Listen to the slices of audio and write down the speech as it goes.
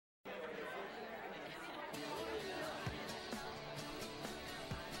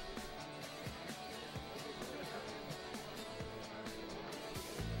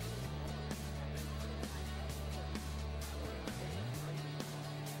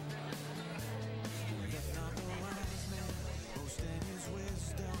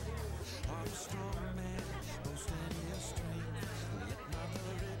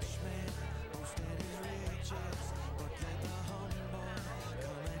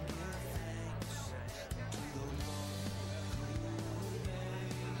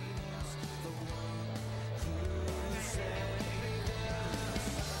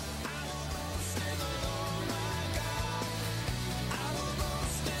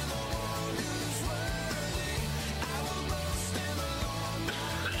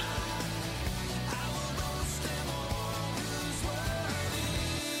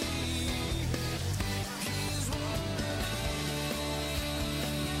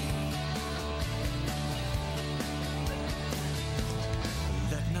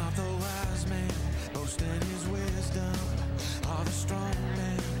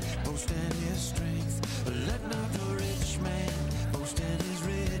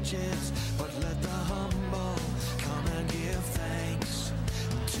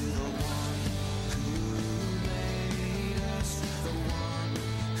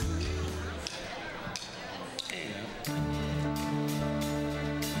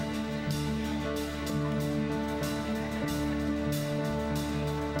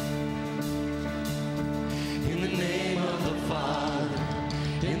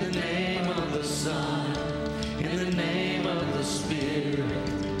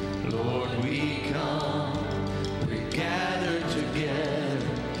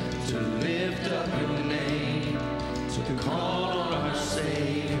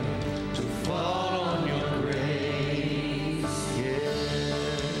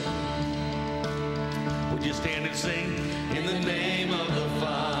Would you stand and sing? In the name of the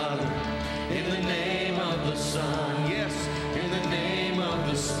Father, in the name of the Son, yes, in the name of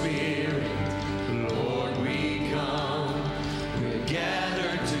the Spirit, Lord, we come. We're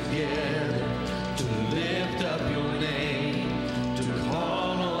gathered together to lift up your name, to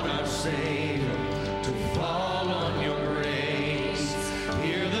call on our Savior, to fall on your grace.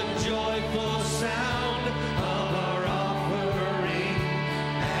 Hear the joyful sound of our offering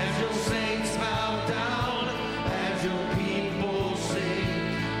as your saints bow down, as your people sing.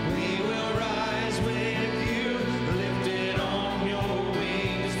 We will rise with you, lifted on your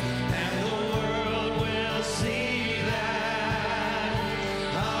wings, and the world will see that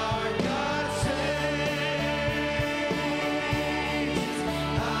our God saves,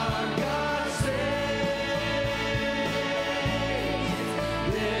 our God saves.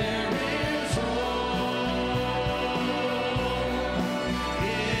 There is hope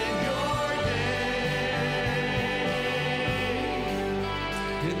in your name.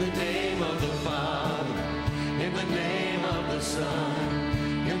 In the name of the Father, in the name of the Son,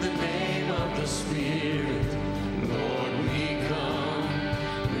 in the name of the Spirit, Lord, we come.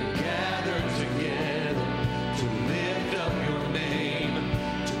 We're gathered together to lift up your name,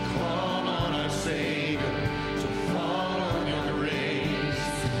 to call on our Savior, to fall on your grace.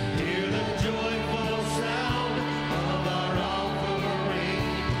 Hear the joyful sound of our offering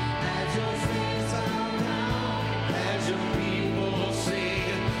as your saints bow down, as your people sing.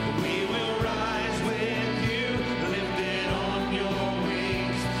 We will rise with you, lifted on your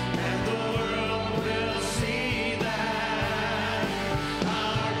wings, and the world will see that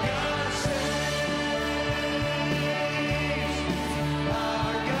our God saves,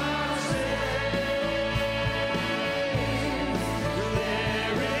 our God saves.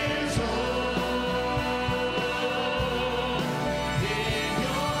 There is hope in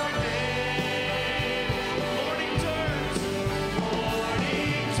your name. Morning turns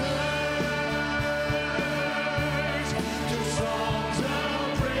to songs of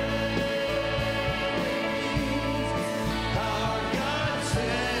praise. Our God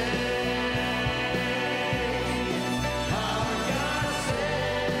saves, our God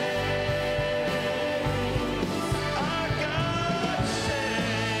saves, our God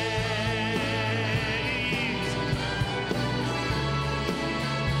saves.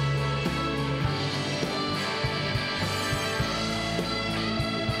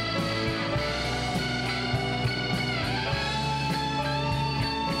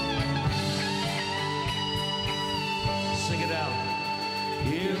 Sing it out.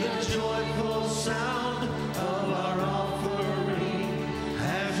 Hear the joyful sound of our offering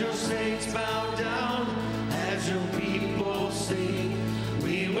as your saints bow down, as your people sing.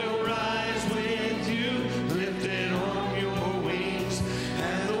 We will rise with you, lifted on your wings,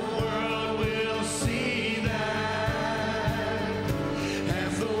 and the world will see that.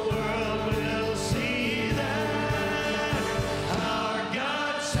 And the world will see that our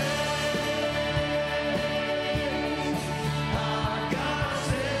God saves, our God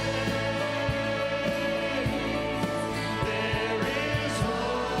saves. There is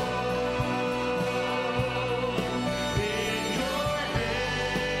hope in your name.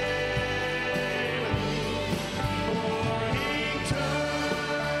 Morning turns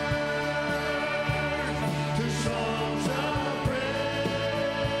to songs of praise.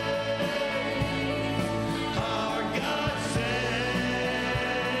 Our God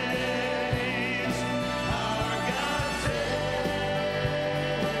saves, our God saves,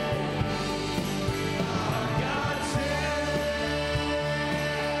 our God saves,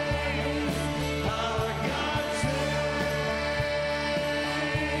 our God saves,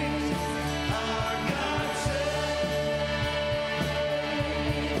 our God saves,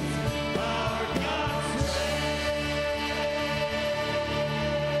 our God saves.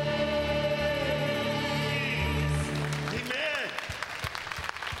 Amen.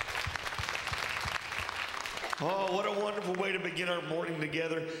 Oh, what a wonderful way to begin our morning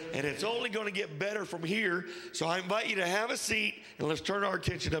together. And it's only going to get better from here. So I invite you to have a seat and let's turn our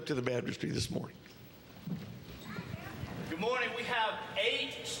attention up to the baptistry this morning. Good morning. We have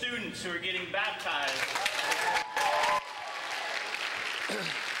 8 students who are getting baptized.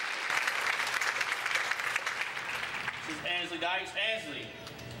 This is Ansley Dykes. Ansley,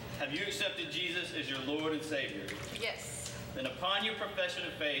 have you accepted Jesus as your Lord and Savior? Yes. Then upon your profession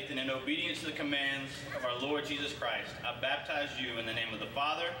of faith and in obedience to the commands of our Lord Jesus Christ, I baptize you in the name of the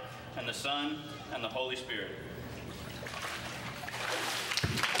Father, and the Son, and the Holy Spirit.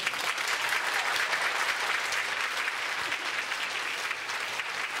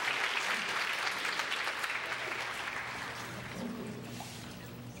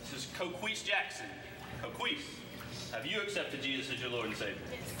 This is Coquise Jackson. Jaquise, have you accepted Jesus as your Lord and Savior?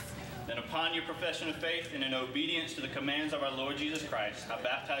 Yes. Then upon your profession of faith and in obedience to the commands of our Lord Jesus Christ, I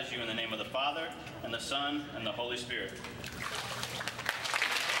baptize you in the name of the Father, and the Son, and the Holy Spirit.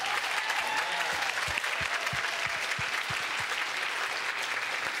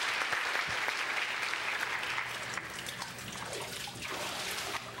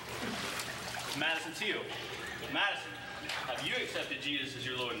 Madison Teal. Madison, have you accepted Jesus as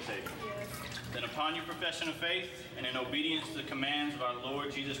your Lord and Savior? Yes. Then upon your profession of faith and in obedience to the commands of our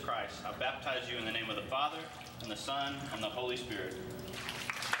Lord Jesus Christ, I baptize you in the name of the Father, and the Son, and the Holy Spirit.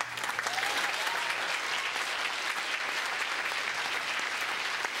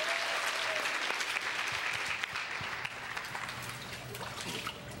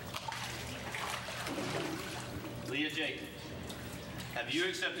 Leah Jacobs, have you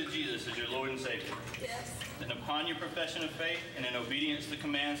accepted Jesus as your Lord and Savior? Yes. Then upon your profession of faith and in obedience to the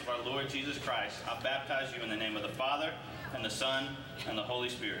commands of our Lord Jesus Christ, I baptize you in the name of the Father, and the Son, and the Holy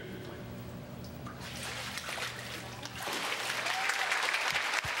Spirit.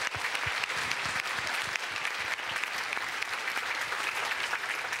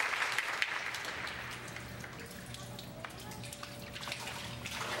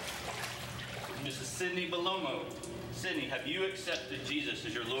 Mrs. Sydney Belomo. Sydney, have you accepted Jesus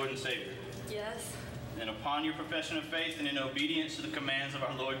as your Lord and Savior? Yes. And upon your profession of faith and in obedience to the commands of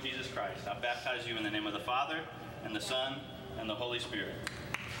our Lord Jesus Christ, I baptize you in the name of the Father, and the Son, and the Holy Spirit.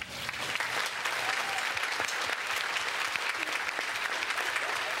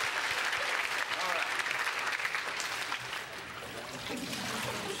 All right.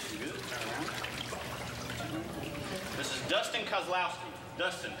 Good. Turn around. This is Dustin Kozlowski.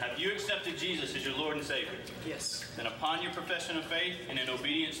 Dustin, have you accepted Jesus as your Lord and Savior? Yes. Then upon your profession of faith and in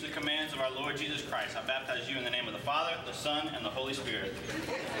obedience to the commands of our Lord Jesus Christ, I baptize you in the name of the Father, the Son, and the Holy Spirit.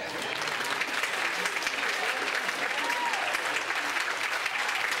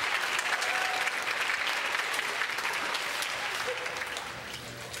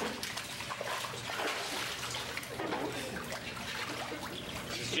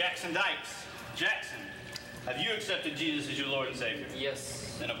 This is Jackson Dykes. Jackson, have you accepted Jesus as your Lord and Savior? Yes.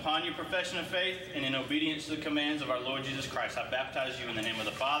 Then upon your profession of faith and in obedience to the commands of our Lord Jesus Christ, I baptize you in the name of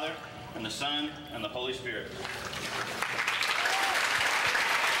the Father, and the Son, and the Holy Spirit.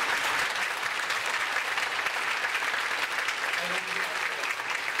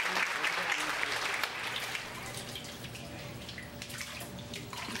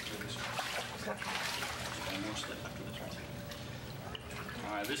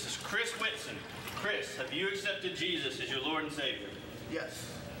 All right, this is Chris Whitson. Chris, have you accepted Jesus as your Lord and Savior? Yes.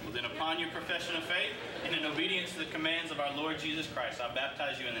 Well, then upon your profession of faith and in obedience to the commands of our Lord Jesus Christ, I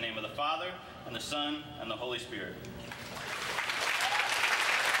baptize you in the name of the Father, and the Son, and the Holy Spirit.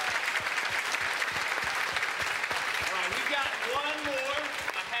 All right, we've got one more.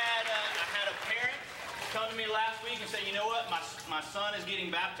 I had a parent come to me last week and say, you know what, my son is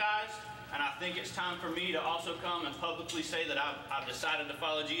getting baptized, and I think it's time for me to also come and publicly say that I've decided to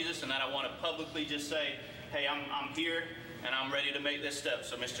follow Jesus, and that I want to publicly just say, hey, I'm here, and I'm ready to make this step.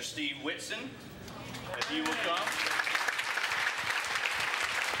 So Mr. Steve Whitson, if you will come.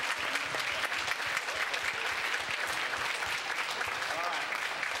 All right.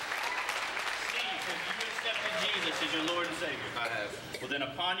 Steve, have you accepted Jesus as your Lord and Savior? I have. Well, then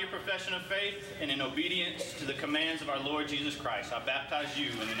upon your profession of faith and in obedience to the commands of our Lord Jesus Christ, I baptize you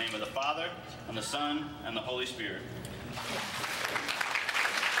in the name of the Father, and the Son, and the Holy Spirit.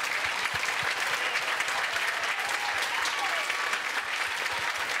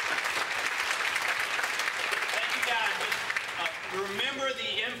 Remember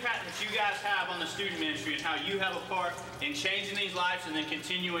the impact that you guys have on the student ministry and how you have a part in changing these lives and then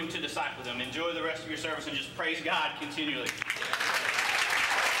continuing to disciple them. Enjoy the rest of your service and just praise God continually.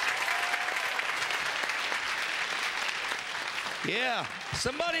 Yeah,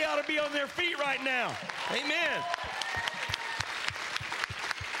 somebody ought to be on their feet right now. Amen.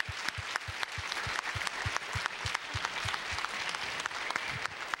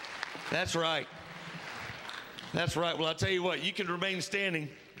 That's right. That's right. Well, I'll tell you what, you can remain standing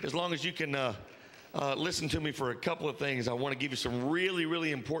as long as you can listen to me for a couple of things. I want to give you some really,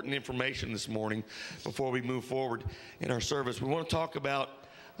 really important information this morning before we move forward in our service. We want to talk about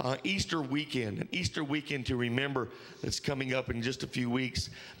Easter weekend, an Easter weekend to remember that's coming up in just a few weeks.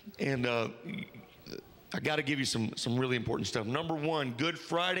 And I got to give you some really important stuff. Number one, Good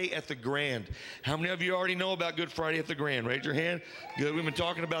Friday at the Grand. How many of you already know about Good Friday at the Grand? Raise your hand. Good. We've been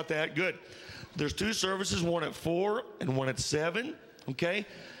talking about that. Good. There's two services, one at 4 and one at 7, okay?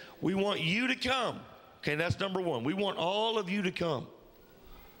 We want you to come, okay? That's number one. We want all of you to come,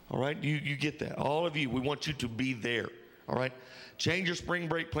 All right, you get that. All of you, we want you to be there. All right, change your spring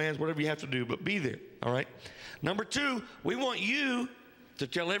break plans, whatever you have to do, but be there. All right. Number 2, we want you to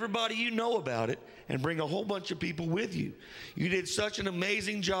tell everybody you know about it and bring a whole bunch of people with you. You did such an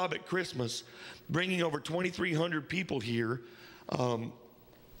amazing job at Christmas, bringing over 2,300 people here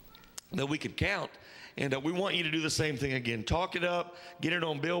that we could count. And we want you to do the same thing again. Talk it up, get it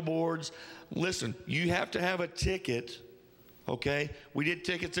on billboards. Listen, you have to have a ticket, okay? We did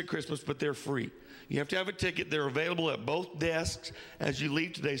tickets at Christmas, but they're free. You have to have a ticket. They're available at both desks as you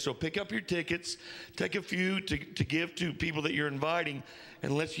leave today. So pick up your tickets, take a few to give to people that you're inviting,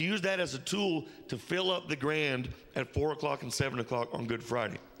 and let's use that as a tool to fill up the grand at 4 o'clock and 7 o'clock on Good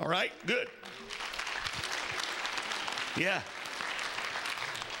Friday. All right? Good. Yeah.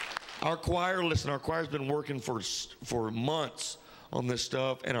 Our choir, listen, our choir's been working for months on this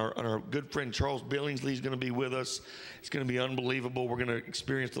stuff, and our good friend Charles Billingsley is going to be with us. It's going to be unbelievable. We're going to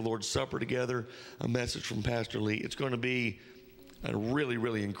experience the Lord's Supper together, a message from Pastor Lee. It's going to be a really,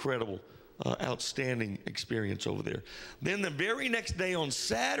 really incredible, outstanding experience over there. Then the very next day on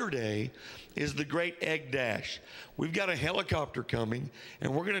Saturday is the Great Egg Dash. We've got a helicopter coming,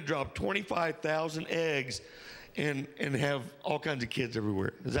 and we're going to drop 25,000 eggs and have all kinds of kids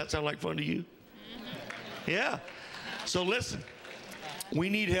everywhere. Does that sound like fun to you? Yeah. So listen, we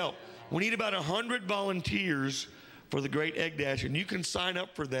need help. We need about 100 volunteers for the Great Egg Dash, and you can sign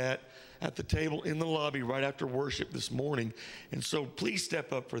up for that at the table in the lobby right after worship this morning. And so please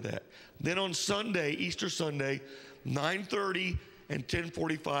step up for that. Then on Sunday, Easter Sunday, 9:30 and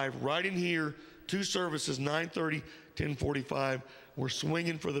 10:45, right in here, 2 services, 9:30, 10:45. We're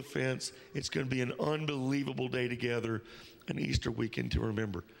swinging for the fence. It's going to be an unbelievable day together, an Easter weekend to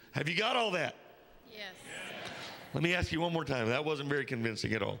remember. Have you got all that? Yes. Let me ask you one more time. That wasn't very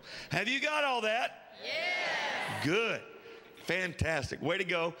convincing at all. Have you got all that? Yes. Good. Fantastic. Way to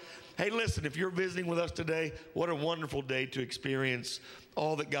go. Hey, listen, if you're visiting with us today, what a wonderful day to experience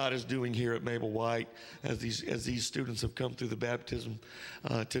all that God is doing here at Mabel White as these students have come through the baptism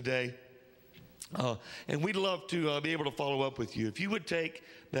today. And we'd love to be able to follow up with you. If you would take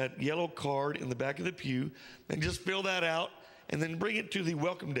that yellow card in the back of the pew and just fill that out and then bring it to the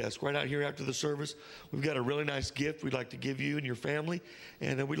welcome desk right out here after the service. We've got a really nice gift we'd like to give you and your family,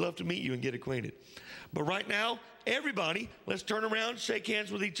 and we'd love to meet you and get acquainted. But right now, everybody, let's turn around, shake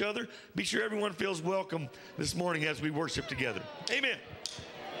hands with each other. Be sure everyone feels welcome this morning as we worship together. Amen.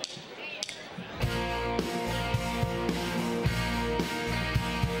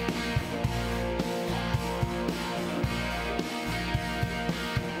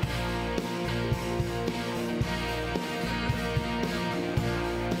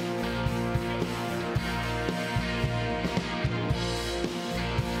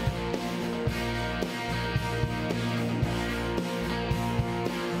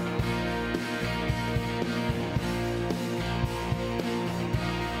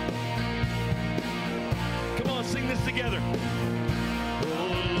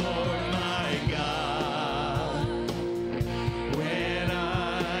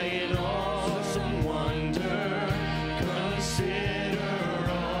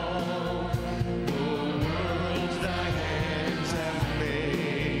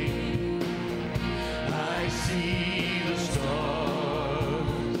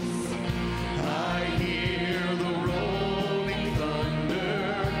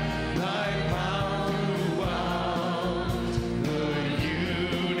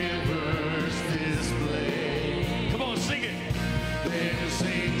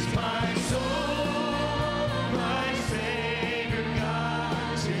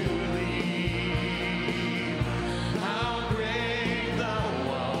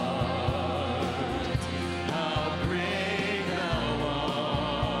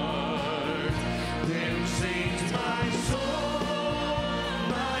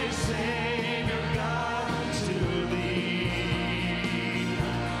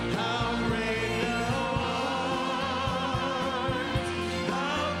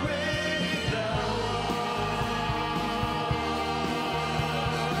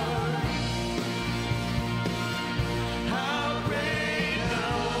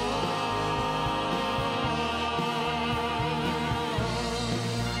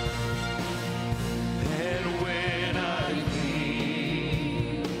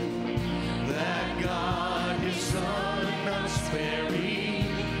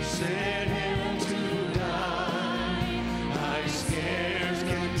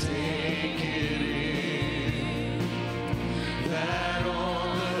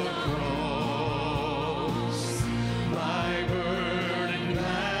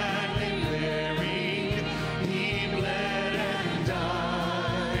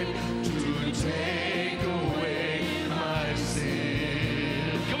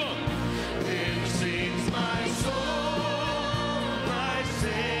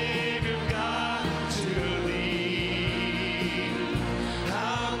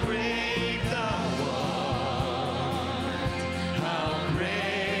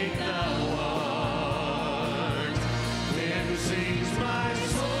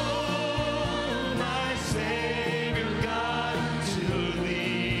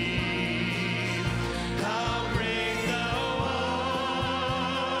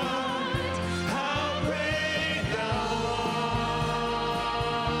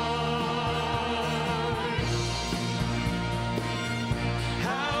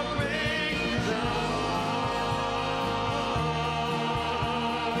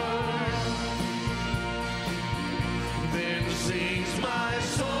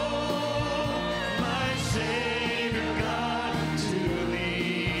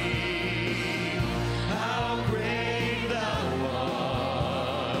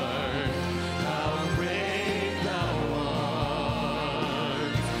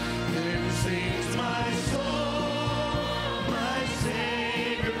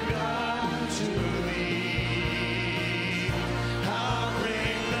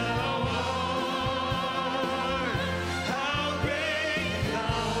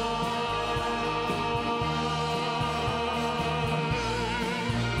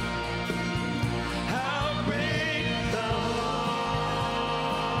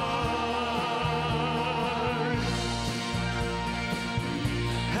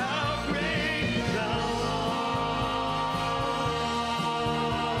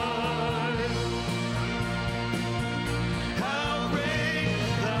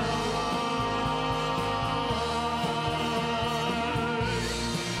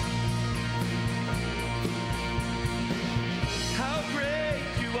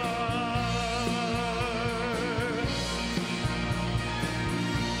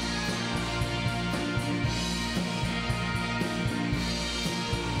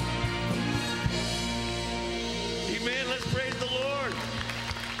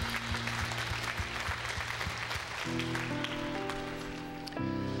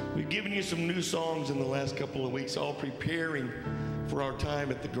 given you some new songs in the last couple of weeks, all preparing for our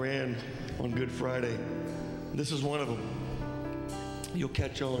time at the Grand on Good Friday. This is one of them. You'll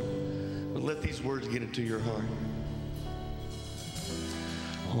catch on, but let these words get into your heart.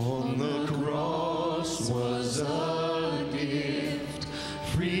 On the cross was a gift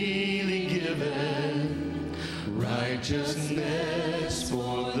freely given, righteousness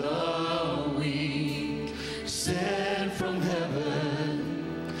for the weak, sent from heaven.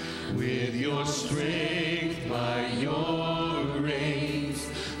 With your strength, by your grace,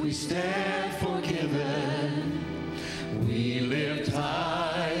 we stand forgiven. We lift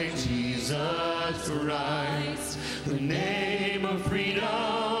high Jesus Christ, the name of freedom.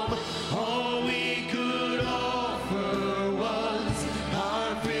 All we could offer was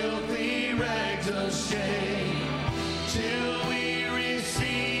our filthy rags of shame, till we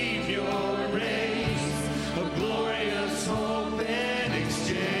received your grace, a glorious hope and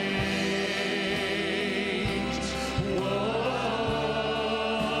exchange. Whoa,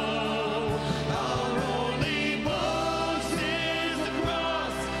 our only boast is the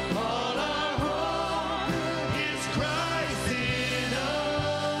cross. All our hope is Christ in us.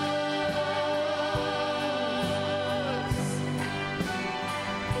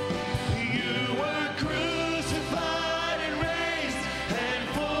 You were crucified and raised, and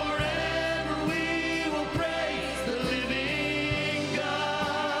forever we will praise the living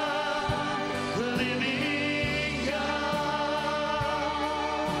God, the living God.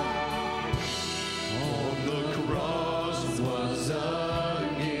 On the cross was a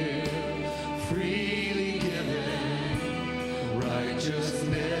gift freely given,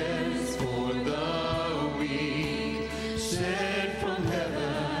 righteousness for the weak, sent from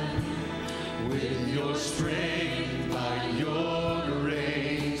heaven. With your strength, by your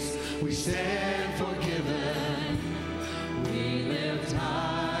grace, we stand forgiven. We lift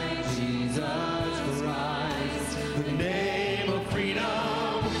high Jesus Christ, the name of freedom.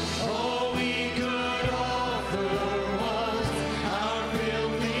 All we could offer was our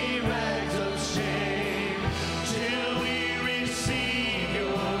filthy rags of shame, till we receive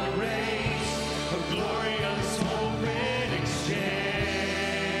your grace, a glorious hope and exchange.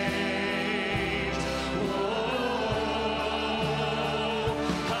 Whoa,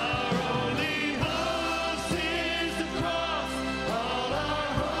 our only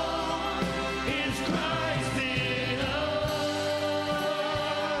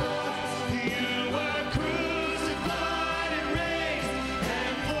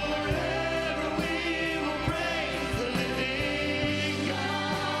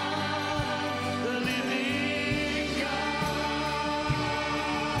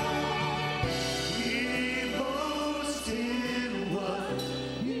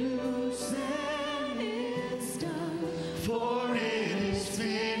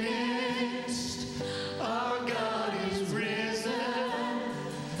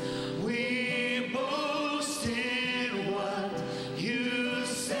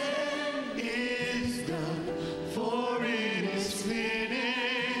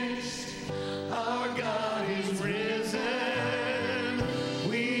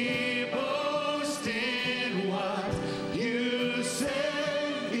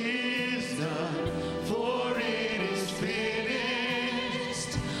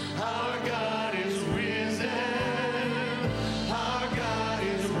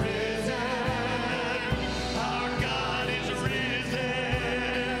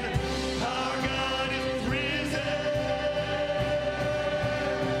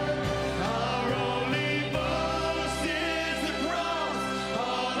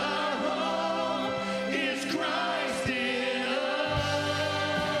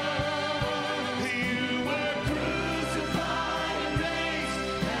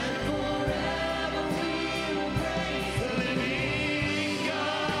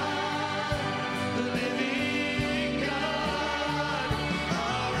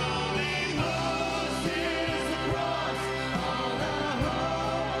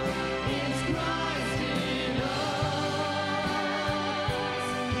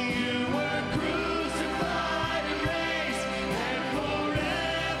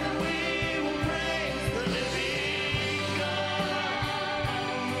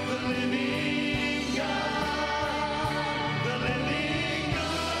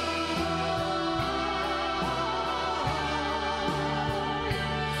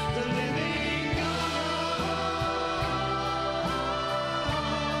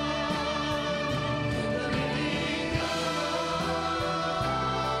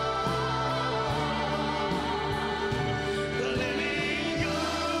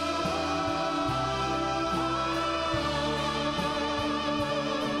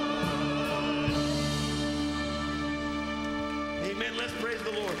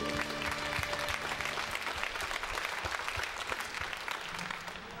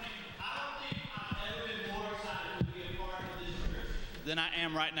than I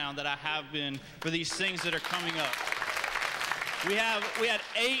am right now, that I have been for these things that are coming up. We had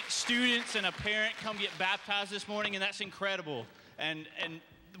 8 students and a parent come get baptized this morning, and that's incredible. And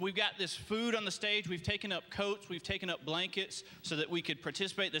we've got this food on the stage. We've taken up coats. We've taken up blankets so that we could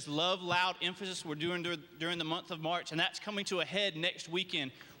participate. This Love Loud emphasis we're doing during the month of March, and that's coming to a head next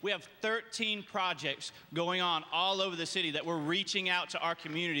weekend. We have 13 projects going on all over the city that we're reaching out to our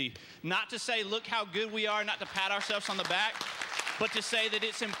community. Not to say, look how good we are, not to pat ourselves on the back, but to say that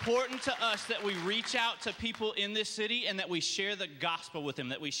it's important to us that we reach out to people in this city and that we share the gospel with them,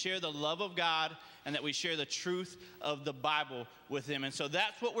 that we share the love of God, and that we share the truth of the Bible with them. And so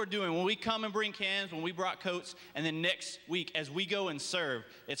that's what we're doing. When we come and bring cans, when we brought coats, and then next week as we go and serve,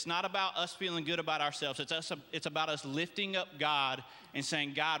 it's not about us feeling good about ourselves. It's about us lifting up God and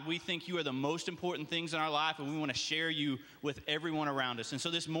saying, God, we think you are the most important things in our life, and we want to share you with everyone around us. And so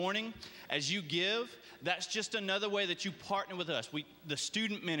this morning, as you give, that's just another way that you partner with us. The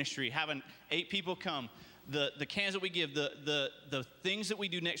student ministry, having 8 people come, the cans that we give, the things that we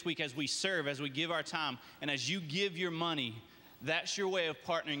do next week as we serve, as we give our time, and as you give your money, that's your way of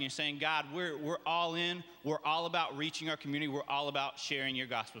partnering and saying, God, we're all in. We're all about reaching our community. We're all about sharing your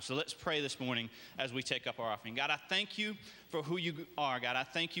gospel. So let's pray this morning as we take up our offering. God, I thank you for who you are. God, I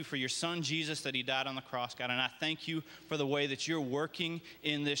thank you for your son, Jesus, that he died on the cross, God. And I thank you for the way that you're working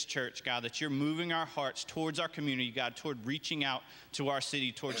in this church, God, that you're moving our hearts towards our community, God, toward reaching out to our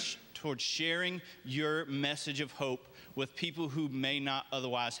city, towards sharing your message of hope with people who may not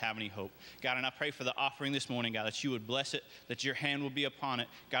otherwise have any hope. God, and I pray for the offering this morning, God, that you would bless it, that your hand would be upon it,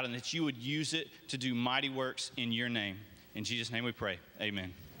 God, and that you would use it to do mighty works in your name. In Jesus' name we pray.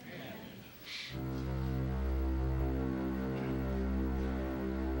 Amen. Amen.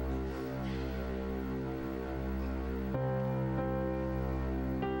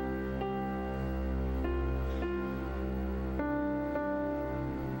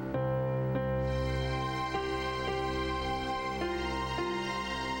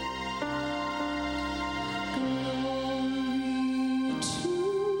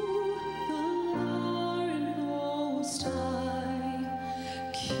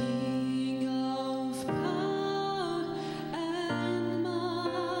 King of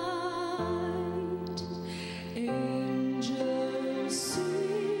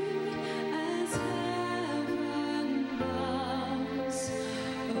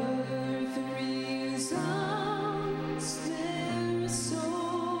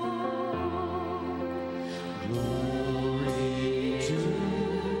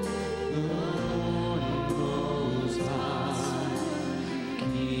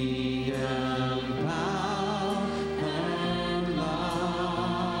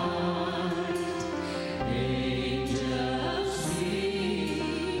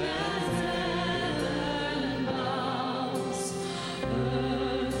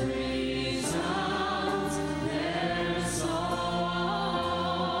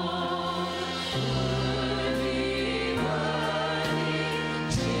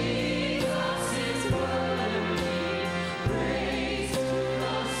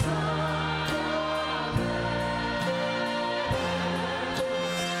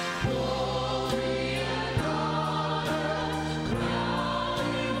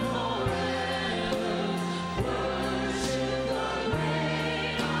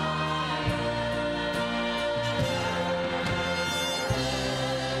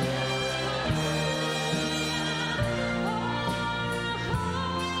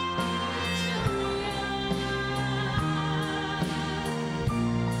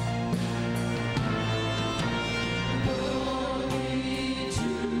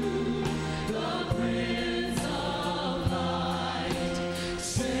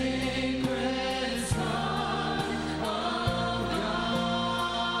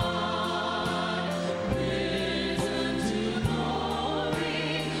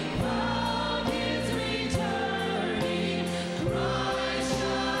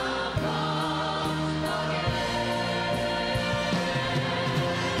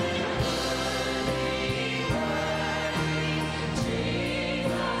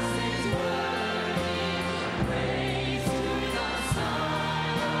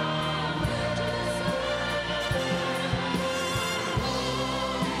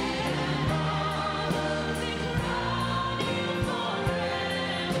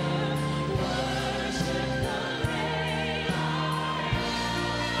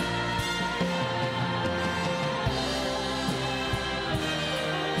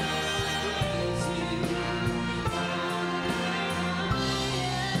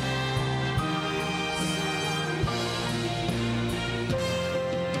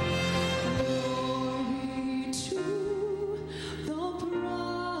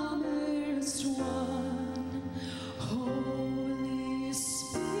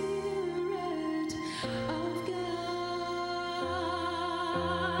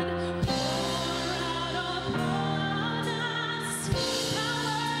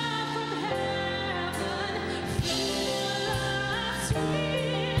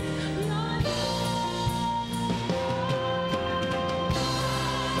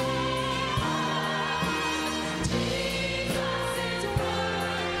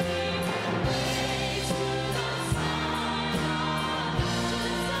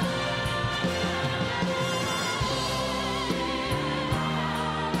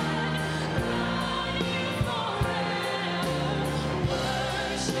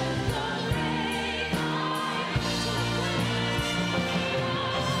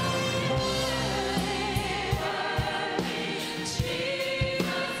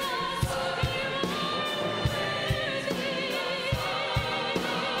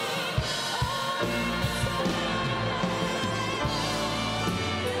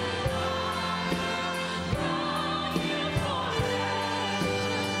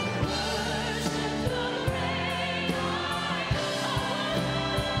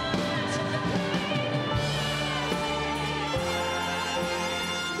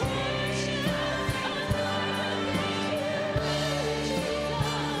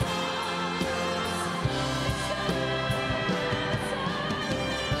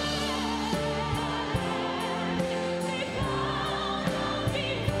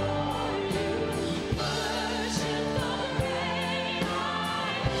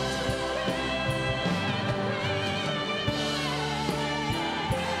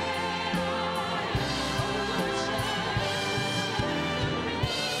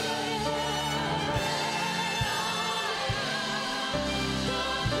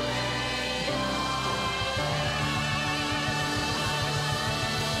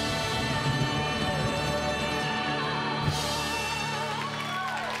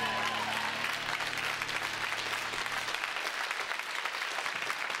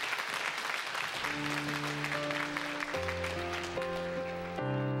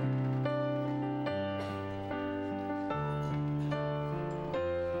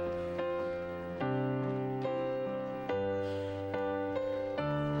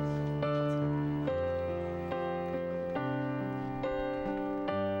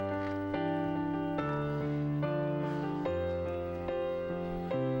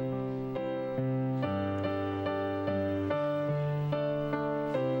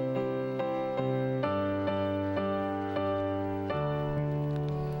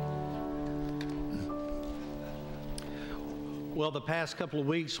Well, the past couple of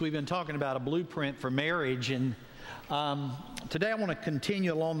weeks we've been talking about a blueprint for marriage, and today I want to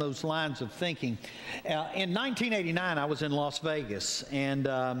continue along those lines of thinking. In 1989, I was in Las Vegas, and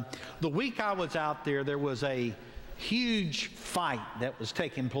the week I was out there, there was a huge fight that was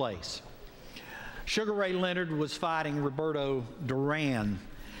taking place. Sugar Ray Leonard was fighting Roberto Duran,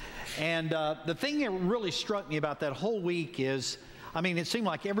 and the thing that really struck me about that whole week is, I mean, it seemed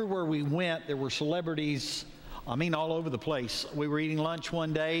like everywhere we went, there were celebrities, I mean, all over the place. We were eating lunch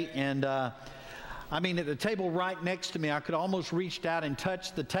one day, and I mean, at the table right next to me, I could almost reach out and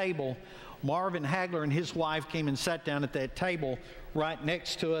touch the table. Marvin Hagler and his wife came and sat down at that table right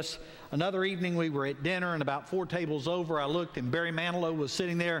next to us. Another evening, we were at dinner, and about 4 tables over, I looked, and Barry Manilow was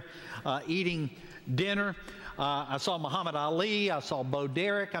sitting there eating dinner. I saw Muhammad Ali. I saw Bo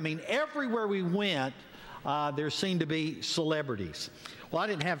Derek. I mean, everywhere we went, there seemed to be celebrities. Well, I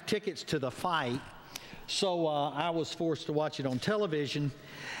didn't have tickets to the fight, so I was forced to watch it on television.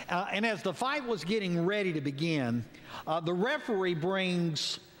 And as the fight was getting ready to begin, the referee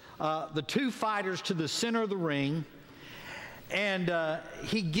brings the 2 fighters to the center of the ring, and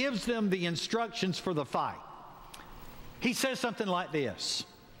he gives them the instructions for the fight. He says something like this.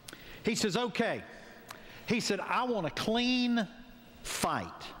 He says, okay. He said, I want a clean fight.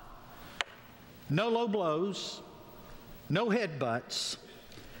 No low blows, no headbutts,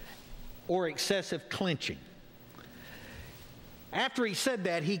 or excessive clinching. After he said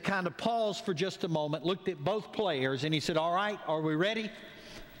that, he kind of paused for just a moment, looked at both players, and he said, all right, are we ready?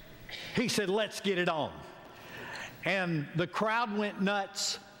 He said, let's get it on. And the crowd went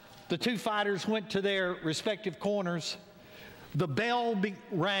nuts. The 2 fighters went to their respective corners. The bell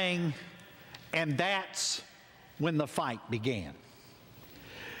rang, and that's when the fight began.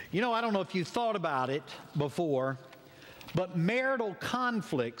 You know, I don't know if you thought about it before, but marital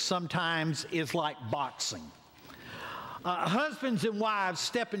conflict sometimes is like boxing. Husbands and wives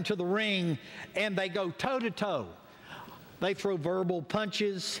step into the ring and they go toe-to-toe. They throw verbal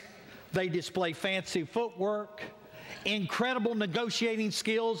punches. They display fancy footwork. Incredible negotiating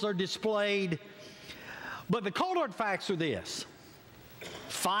skills are displayed. But the cold hard facts are this.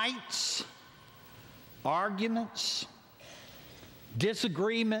 Fights, arguments,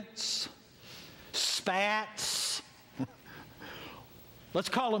 disagreements, spats, let's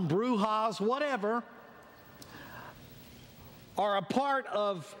call them brouhahas, whatever, are a part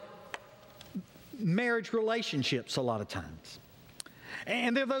of marriage relationships a lot of times.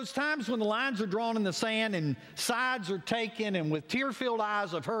 And there are those times when the lines are drawn in the sand and sides are taken, and with tear-filled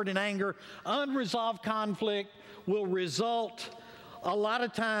eyes of hurt and anger, unresolved conflict will result a lot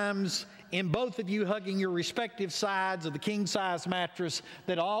of times in both of you hugging your respective sides of the king-size mattress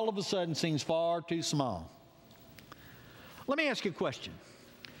that all of a sudden seems far too small. Let me ask you a question.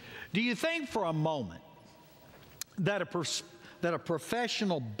 Do you think for a moment that a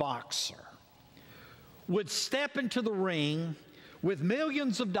professional boxer would step into the ring with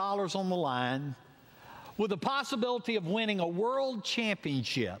millions of dollars on the line, with the possibility of winning a world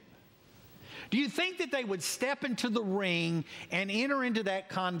championship? Do you think that they would step into the ring and enter into that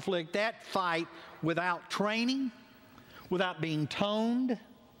conflict, that fight, without training, without being toned,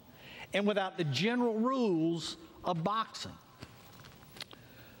 and without the general rules of boxing?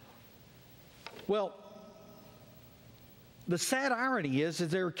 Well, the sad irony is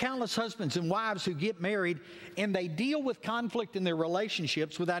there are countless husbands and wives who get married and they deal with conflict in their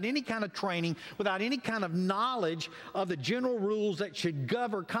relationships without any kind of training, without any kind of knowledge of the general rules that should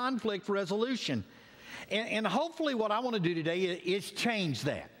govern conflict resolution. And hopefully what I want to do today is change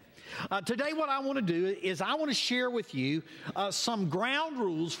that. Today what I want to do is I want to share with you some ground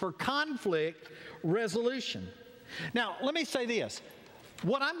rules for conflict resolution. Now, let me say this.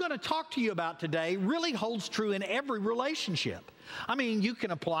 What I'm going to talk to you about today really holds true in every relationship. I mean, you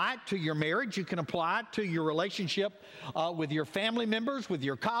can apply it to your marriage. You can apply it to your relationship with your family members, with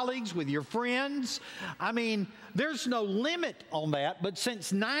your colleagues, with your friends. I mean, there's no limit on that. But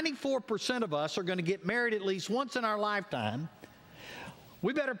since 94% of us are going to get married at least once in our lifetime,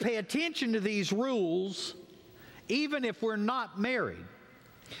 we better pay attention to these rules even if we're not married.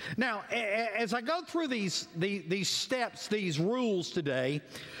 Now, as I go through these steps, these rules today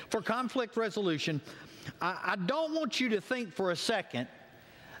for conflict resolution, I don't want you to think for a second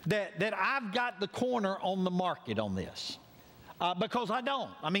that I've got the corner on the market on this, because I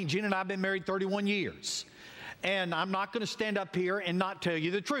don't. I mean, Jen and I have been married 31 years, and I'm not going to stand up here and not tell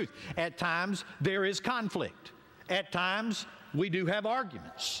you the truth. At times, there is conflict. At times, we do have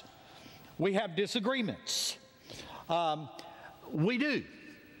arguments. We have disagreements. We do.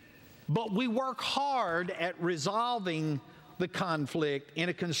 But we work hard at resolving the conflict in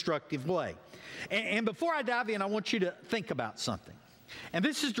a constructive way. And before I dive in, I want you to think about something. And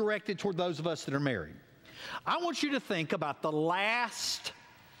this is directed toward those of us that are married. I want you to think about the last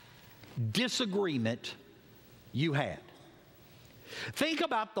disagreement you had. Think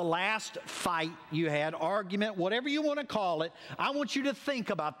about the last fight you had, argument, whatever you want to call it. I want you to think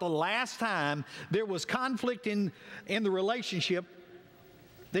about the last time there was conflict in the relationship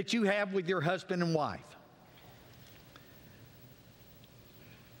that you have with your husband and wife.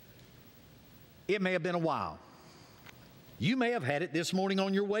 It may have been a while. You may have had it this morning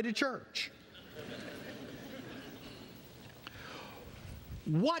on your way to church.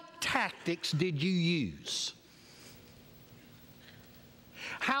 What tactics did you use?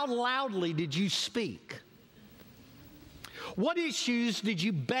 How loudly did you speak? What issues did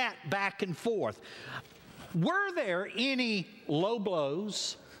you bat back and forth? Were there any low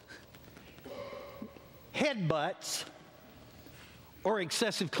blows, headbutts, or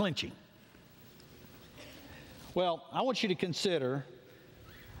excessive clenching? Well, I want you to consider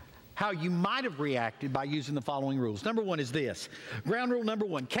how you might have reacted by using the following rules. Number one is this. Ground rule number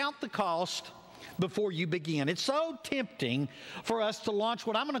one, count the cost before you begin. It's so tempting for us to launch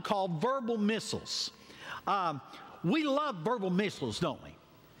what I'm going to call verbal missiles. We love verbal missiles, don't we?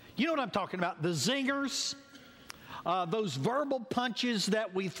 You know what I'm talking about? The zingers, those verbal punches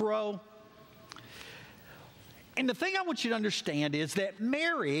that we throw. And the thing I want you to understand is that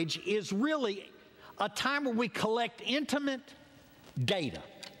marriage is really a time where we collect intimate data.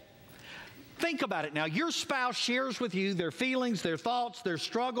 Think about it now. Your spouse shares with you their feelings, their thoughts, their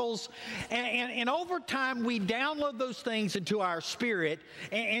struggles, and over time we download those things into our spirit,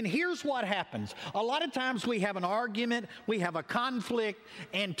 and here's what happens. A lot of times we have an argument, we have a conflict,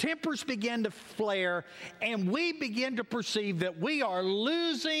 and tempers begin to flare, and we begin to perceive that we are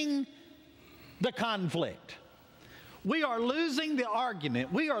losing the conflict. We are losing the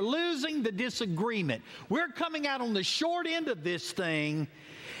argument. We are losing the disagreement. We're coming out on the short end of this thing,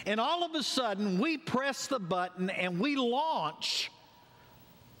 and all of a sudden we press the button and we launch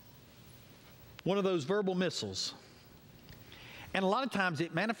one of those verbal missiles. And a lot of times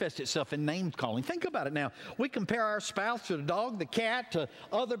it manifests itself in name calling. Think about it now. We compare our spouse to the dog, the cat, to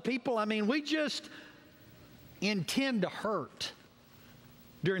other people. I mean, we just intend to hurt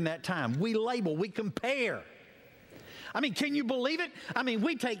during that time. We label, we compare. I mean, can you believe it? I mean,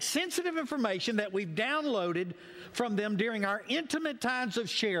 we take sensitive information that we've downloaded from them during our intimate times of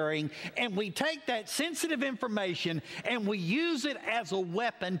sharing, and we take that sensitive information and we use it as a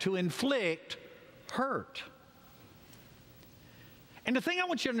weapon to inflict hurt. And the thing I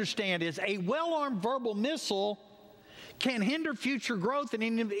want you to understand is a well-armed verbal missile can hinder future growth and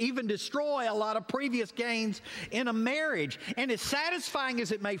even destroy a lot of previous gains in a marriage. And as satisfying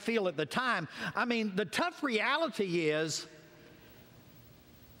as it may feel at the time, I mean, the tough reality is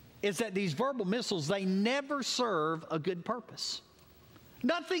that these verbal missiles, they never serve a good purpose.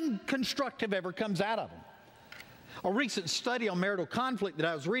 Nothing constructive ever comes out of them. A recent study on marital conflict that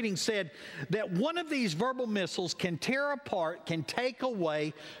I was reading said that one of these verbal missiles can tear apart, can take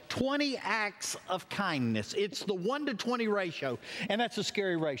away 20 acts of kindness. It's the 1 to 20 ratio, and that's a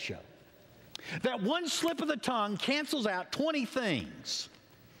scary ratio. That one slip of the tongue cancels out 20 things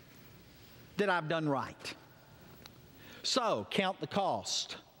that I've done right. So, count the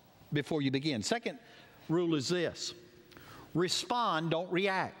cost before you begin. Second rule is this: respond, don't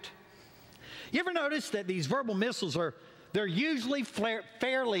react. You ever notice that these verbal missiles they're usually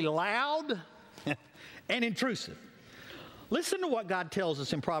fairly loud and intrusive? Listen to what God tells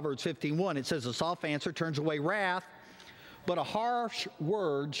us in Proverbs 15:1. It says, a soft answer turns away wrath, but a harsh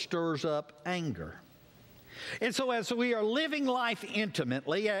word stirs up anger. And so as we are living life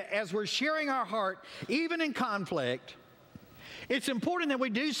intimately, as we're sharing our heart, even in conflict, it's important that we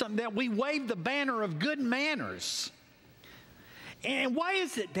do something, that we wave the banner of good manners. And why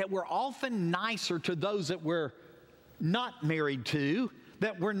is it that we're often nicer to those that we're not married to,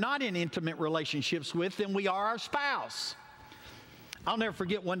 that we're not in intimate relationships with, than we are our spouse? I'll never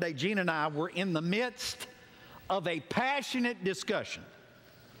forget one day Gina and I were in the midst of a passionate discussion.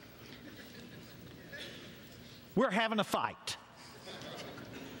 We're having a fight.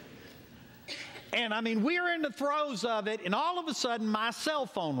 And I mean, we're in the throes of it, and all of a sudden my cell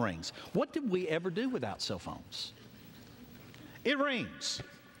phone rings. What did we ever do without cell phones? It rings.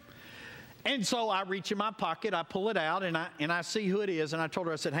 And so I reach in my pocket, I pull it out, and I see who it is, and I told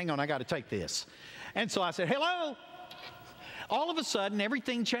her, I said, hang on, I got to take this. And so I said, hello. All of a sudden,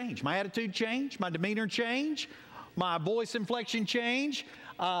 everything changed. My attitude changed, my demeanor changed, my voice inflection changed,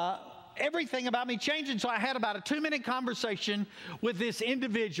 everything about me changed. And so I had about a 2-minute conversation with this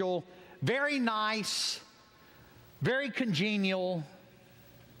individual, very nice, very congenial.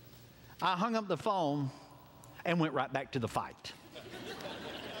 I hung up the phone and went right back to the fight.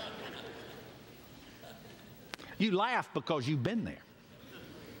 You laugh because you've been there.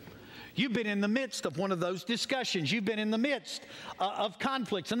 You've been in the midst of one of those discussions. You've been in the midst of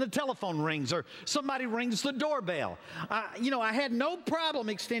conflicts, and the telephone rings, or somebody rings the doorbell. I had no problem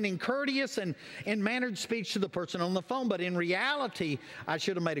extending courteous and mannered speech to the person on the phone, but in reality, I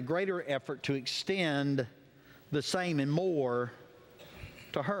should have made a greater effort to extend the same and more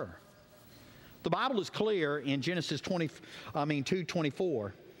to her. The Bible is clear in Genesis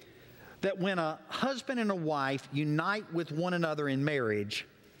 2:24 that when a husband and a wife unite with one another in marriage,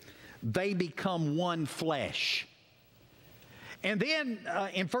 they become one flesh. And then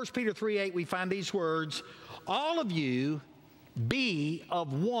in 1 Peter 3:8 we find these words, all of you be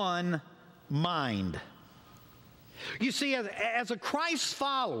of one mind. You see, as a Christ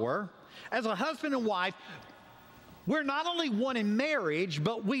follower, as a husband and wife, we're not only one in marriage,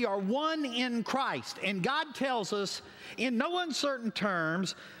 but we are one in Christ. And God tells us in no uncertain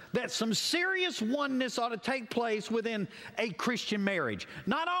terms that some serious oneness ought to take place within a Christian marriage.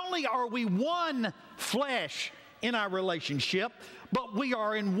 Not only are we one flesh in our relationship, but we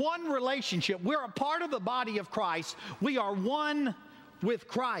are in one relationship. We're a part of the body of Christ. We are one with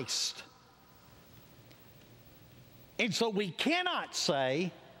Christ. And so we cannot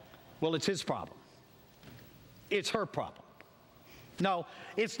say, well, it's his problem. It's her problem. No,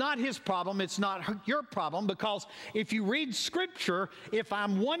 it's not his problem. It's not your problem, because if you read Scripture, if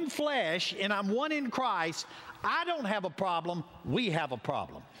I'm one flesh and I'm one in Christ, I don't have a problem. We have a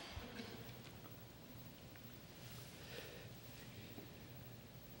problem.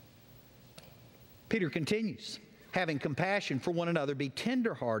 Peter continues, having compassion for one another, be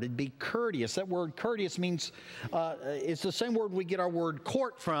tenderhearted, be courteous. That word courteous means, it's the same word we get our word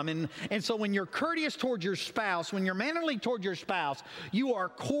court from. And so when you're courteous towards your spouse, when you're mannerly towards your spouse, you are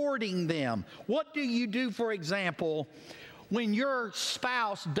courting them. What do you do, for example, when your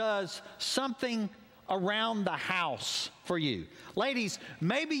spouse does something around the house for you? Ladies,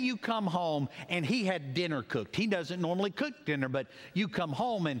 maybe you come home and he had dinner cooked. He doesn't normally cook dinner, but you come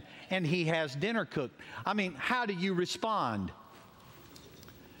home and he has dinner cooked. I mean, how do you respond?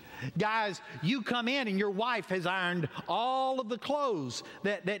 Guys, you come in and your wife has ironed all of the clothes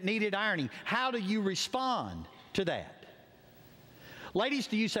that needed ironing. How do you respond to that? Ladies,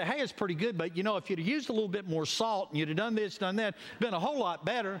 do you say, hey, it's pretty good, but you know, if you'd have used a little bit more salt and you'd have done this, done that, it'd been a whole lot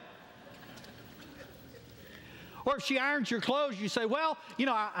better. Or if she irons your clothes, you say, well, you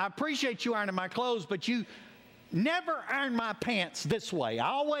know, I appreciate you ironing my clothes, but you never iron my pants this way. I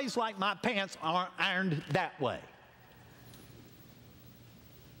always like my pants ironed that way.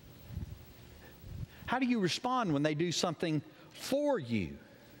 How do you respond when they do something for you?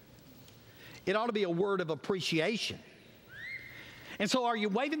 It ought to be a word of appreciation. And so are you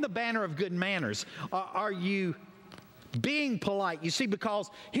waving the banner of good manners? Are you being polite? You see,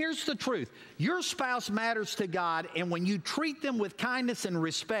 because here's the truth. Your spouse matters to God, and when you treat them with kindness and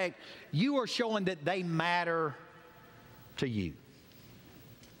respect, you are showing that they matter to you.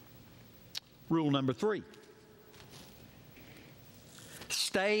 Rule number 3.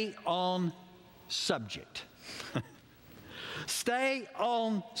 Stay on subject. Stay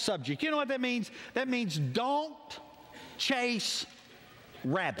on subject. You know what that means? That means don't chase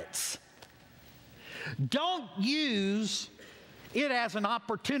rabbits. Don't use it as an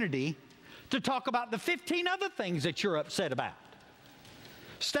opportunity to talk about the 15 other things that you're upset about.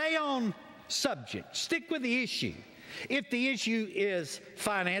 Stay on subject. Stick with the issue. If the issue is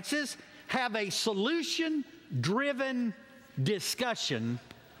finances, have a solution-driven discussion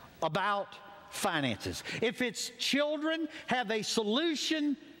about finances. If it's children, have a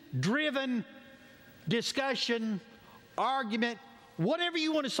solution-driven discussion, argument, whatever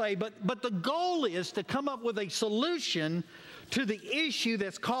you want to say, but the goal is to come up with a solution to the issue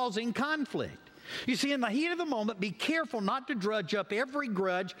that's causing conflict. You see, in the heat of the moment, be careful not to drudge up every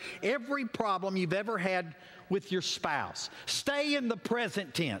grudge, every problem you've ever had with your spouse. Stay in the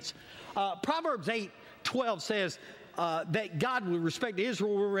present tense. Proverbs 8:12 says that God with respect to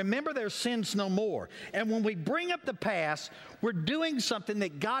Israel will remember their sins no more. And when we bring up the past, we're doing something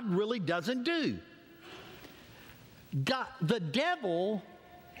that God really doesn't do. God, the devil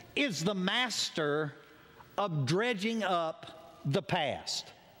is the master of dredging up the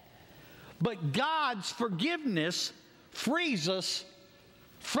past. But God's forgiveness frees us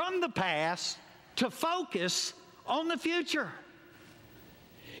from the past to focus on the future.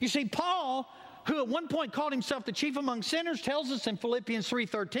 You see, Paul, who at one point called himself the chief among sinners, tells us in Philippians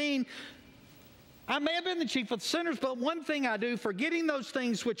 3:13, I may have been the chief of sinners, but one thing I do, forgetting those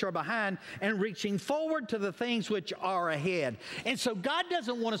things which are behind and reaching forward to the things which are ahead. And so God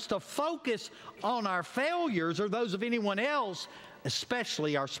doesn't want us to focus on our failures or those of anyone else,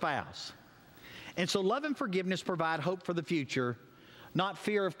 especially our spouse. And so love and forgiveness provide hope for the future, not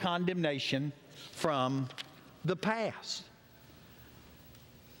fear of condemnation from the past.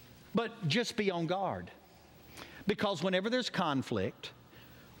 But just be on guard. Because whenever there's conflict,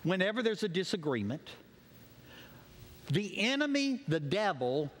 whenever there's a disagreement, the enemy, the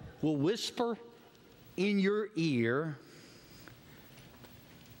devil, will whisper in your ear,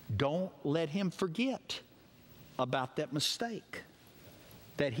 don't let him forget about that mistake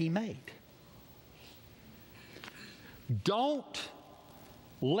that he made. Don't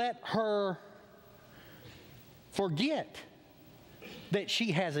let her forget that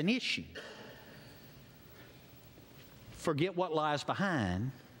she has an issue. Forget what lies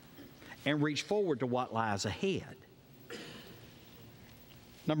behind and reach forward to what lies ahead.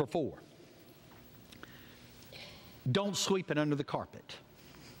 Number 4, don't sweep it under the carpet.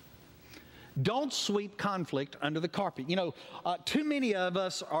 Don't sweep conflict under the carpet. You know, too many of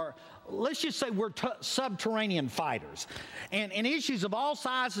us are, let's just say we're subterranean fighters. And issues of all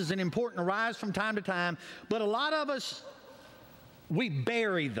sizes and important arise from time to time, but a lot of us, we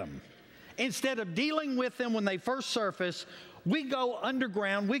bury them. Instead of dealing with them when they first surface, we go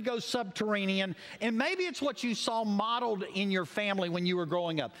underground, we go subterranean, and maybe it's what you saw modeled in your family when you were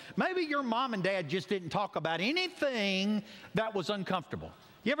growing up. Maybe your mom and dad just didn't talk about anything that was uncomfortable.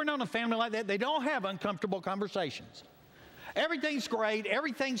 You ever known a family like that? They don't have uncomfortable conversations. Everything's great,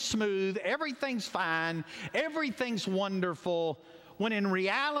 everything's smooth, everything's fine, everything's wonderful, when in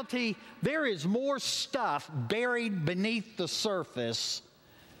reality, there is more stuff buried beneath the surface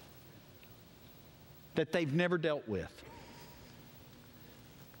that they've never dealt with.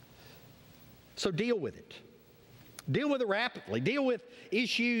 So deal with it. Deal with it rapidly. Deal with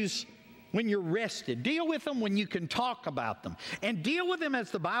issues when you're rested. Deal with them when you can talk about them. And deal with them, as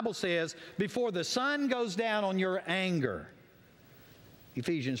the Bible says, before the sun goes down on your anger.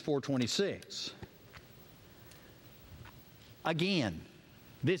 Ephesians 4:26. Again,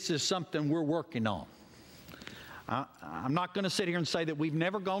 this is something we're working on. I'm not going to sit here and say that we've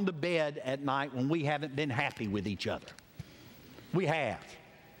never gone to bed at night when we haven't been happy with each other. We have.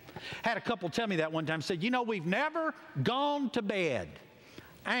 Had a couple tell me that one time. Said, you know, we've never gone to bed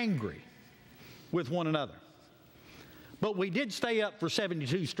angry with one another, but we did stay up for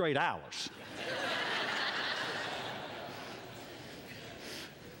 72 straight hours.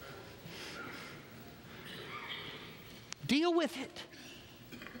 Deal with it.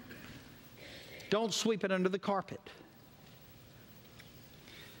 Don't sweep it under the carpet.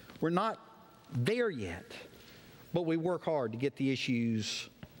 We're not there yet, but we work hard to get the issues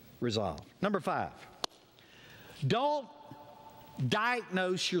resolved. Number 5, don't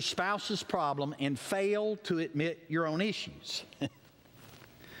diagnose your spouse's problem and fail to admit your own issues.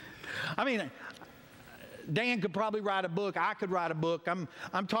 I mean, Dan could probably write a book. I could write a book.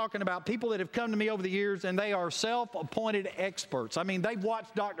 I'm talking about people that have come to me over the years, and they are self-appointed experts. I mean, they've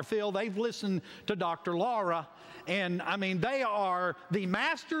watched Dr. Phil. They've listened to Dr. Laura. And, I mean, they are the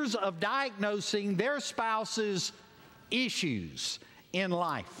masters of diagnosing their spouse's issues in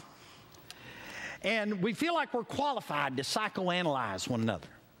life. And we feel like we're qualified to psychoanalyze one another.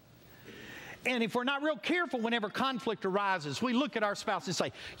 And if we're not real careful, whenever conflict arises, we look at our spouse and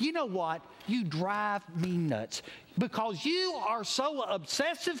say, you know what? You drive me nuts because you are so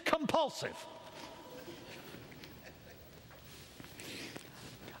obsessive compulsive.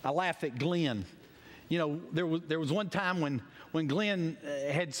 I laugh at Glenn. You know, there was one time when Glenn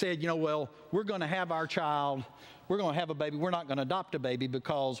had said, you know, well, we're going to have our child. We're going to have a baby. We're not going to adopt a baby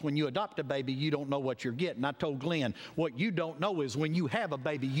because when you adopt a baby, you don't know what you're getting. I told Glenn, what you don't know is when you have a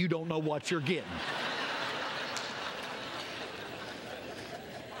baby, you don't know what you're getting.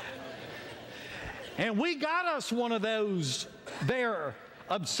 And we got us one of those there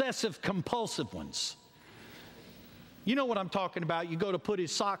obsessive compulsive ones. You know what I'm talking about. You go to put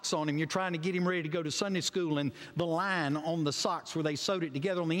his socks on him. You're trying to get him ready to go to Sunday school, and the line on the socks where they sewed it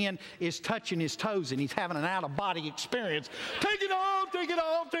together on the end is touching his toes, and he's having an out-of-body experience. Take it off, take it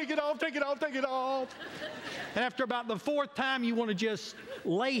off, take it off, take it off, take it off. And after about the 4th time, you want to just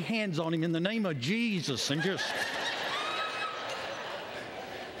lay hands on him in the name of Jesus and just...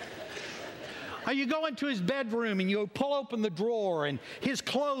 Or you go into his bedroom and you pull open the drawer and his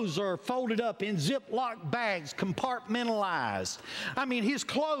clothes are folded up in Ziploc bags, compartmentalized. I mean, his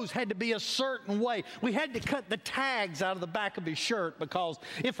clothes had to be a certain way. We had to cut the tags out of the back of his shirt because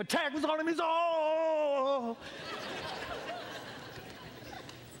if a tag was on him, he's, oh!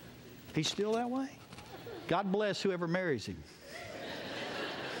 He's still that way? God bless whoever marries him.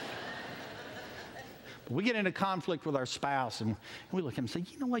 We get into conflict with our spouse, and we look at him and say,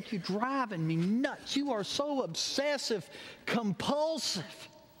 you know what, you're driving me nuts. You are so obsessive, compulsive.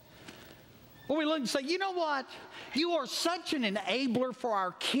 Or we look and say, you know what, you are such an enabler for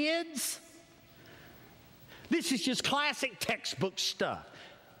our kids. This is just classic textbook stuff.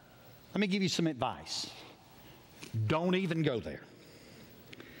 Let me give you some advice. Don't even go there.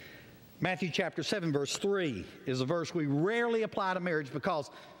 Matthew chapter 7, verse 3 is a verse we rarely apply to marriage because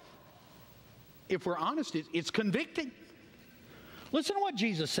if we're honest, it's convicting. Listen to what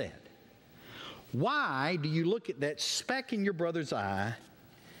Jesus said. Why do you look at that speck in your brother's eye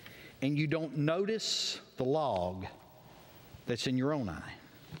and you don't notice the log that's in your own eye?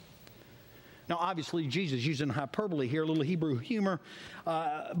 Now, obviously, Jesus is using hyperbole here, a little Hebrew humor.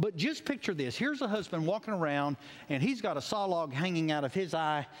 But just picture this. Here's a husband walking around, and he's got a saw log hanging out of his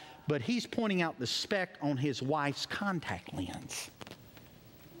eye, but he's pointing out the speck on his wife's contact lens.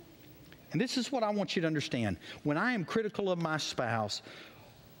 And this is what I want you to understand. When I am critical of my spouse,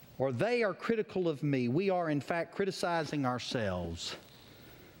 or they are critical of me, we are in fact criticizing ourselves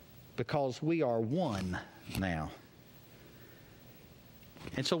because we are one now.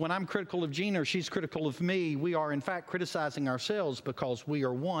 And so when I'm critical of Gina or she's critical of me, we are in fact criticizing ourselves because we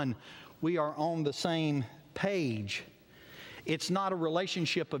are one. We are on the same page. It's not a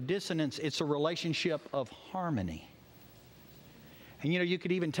relationship of dissonance, it's a relationship of harmony. And you know, you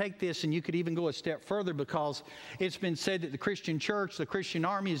could even take this and you could even go a step further because it's been said that the Christian church, the Christian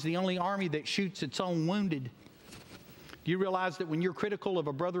army, is the only army that shoots its own wounded. Do you realize that when you're critical of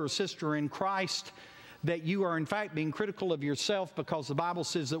a brother or sister in Christ, that you are in fact being critical of yourself because the Bible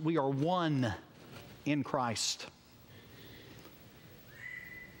says that we are one in Christ?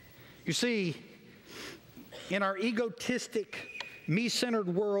 You see, in our egotistic, me-centered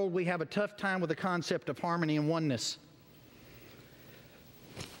world, we have a tough time with the concept of harmony and oneness.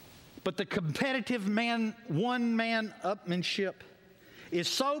 But the competitive one-man upmanship is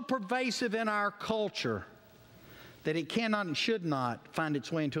so pervasive in our culture that it cannot and should not find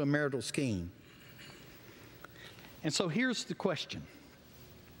its way into a marital scheme. And so here's the question.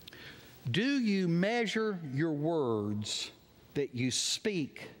 Do you measure your words that you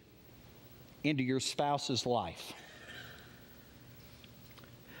speak into your spouse's life?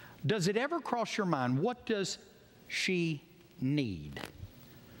 Does it ever cross your mind, what does she need?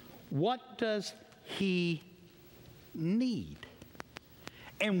 What does he need?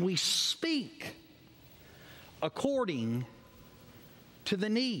 And we speak according to the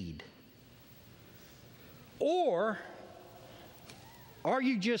need. Or are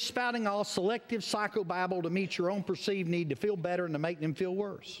you just spouting all selective psychobabble to meet your own perceived need to feel better and to make them feel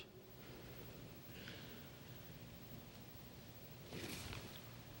worse?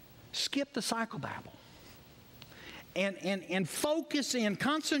 Skip the psychobabble. And focus in,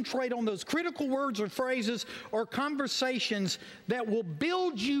 concentrate on those critical words or phrases or conversations that will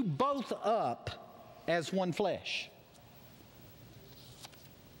build you both up as one flesh.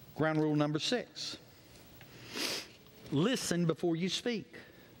 Ground rule number 6. Listen before you speak.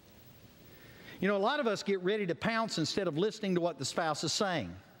 You know, a lot of us get ready to pounce instead of listening to what the spouse is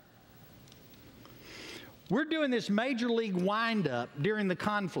saying. We're doing this major league wind-up during the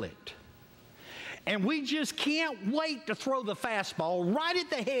conflict. And we just can't wait to throw the fastball right at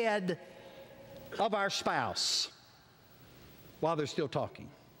the head of our spouse while they're still talking.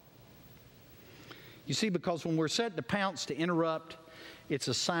 You see, because when we're set to pounce, to interrupt, it's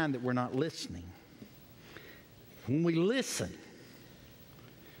a sign that we're not listening. When we listen,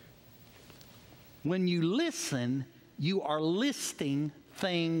 when you listen, you are listing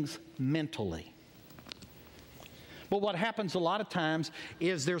things mentally. But what happens a lot of times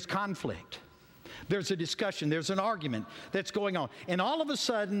is there's conflict. There's a discussion, there's an argument that's going on. And all of a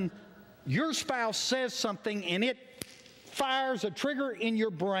sudden, your spouse says something and it fires a trigger in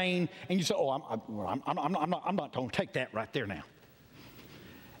your brain and you say, oh, I'm not going to take that right there now.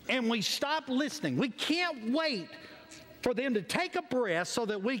 And we stop listening. We can't wait for them to take a breath so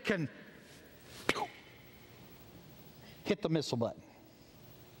that we can hit the missile button.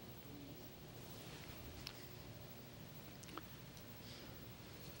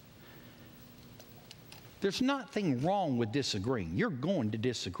 There's nothing wrong with disagreeing. You're going to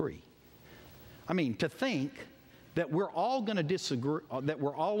disagree. I mean, to think that we're all going to disagree, that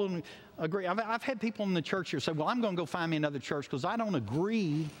we're all going to agree. I've had people in the church here say, well, I'm going to go find me another church because I don't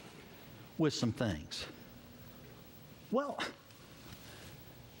agree with some things. Well,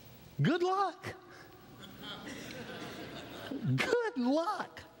 good luck. Good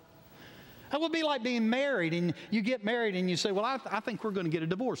luck. That would be like being married, and you get married and you say, well, I think we're going to get a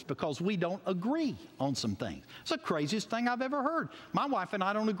divorce because we don't agree on some things. It's the craziest thing I've ever heard. My wife and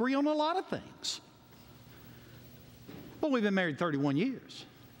I don't agree on a lot of things. But we've been married 31 years.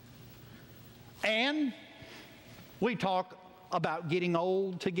 And we talk about getting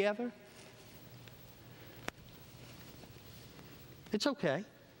old together. It's okay.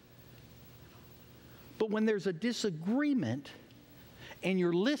 But when there's a disagreement and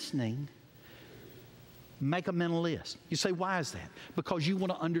you're listening, make a mental list. You say, why is that? Because you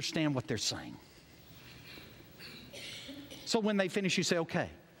want to understand what they're saying. So when they finish, you say, okay,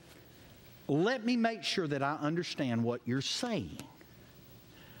 let me make sure that I understand what you're saying.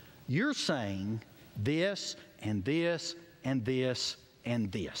 You're saying this and this and this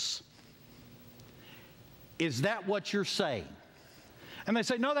and this. Is that what you're saying? And they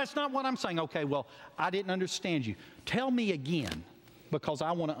say, no, that's not what I'm saying. Okay, well, I didn't understand you. Tell me again, because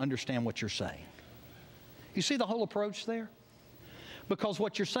I want to understand what you're saying. You see the whole approach there? Because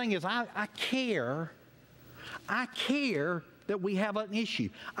what you're saying is, I care that we have an issue.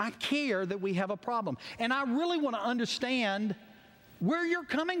 I care that we have a problem. And I really want to understand where you're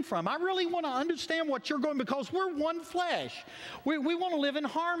coming from. I really want to understand what you're going, because we're one flesh. We want to live in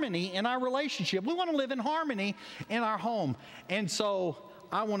harmony in our relationship. We want to live in harmony in our home. And so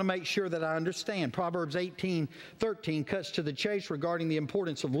I want to make sure that I understand. Proverbs 18:13 cuts to the chase regarding the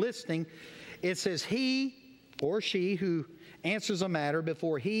importance of listening. It says, he or she who answers a matter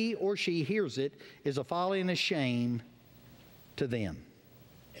before he or she hears it is a folly and a shame to them.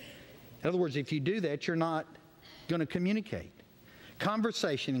 In other words, if you do that, you're not going to communicate.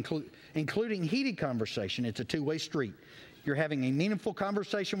 Conversation, including heated conversation, it's a two-way street. You're having a meaningful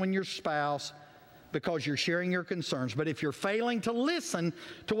conversation with your spouse because you're sharing your concerns. But if you're failing to listen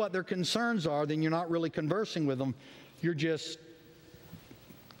to what their concerns are, then you're not really conversing with them. You're just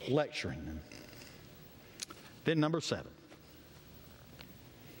lecturing them. Then number 7.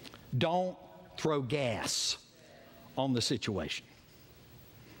 Don't throw gas on the situation.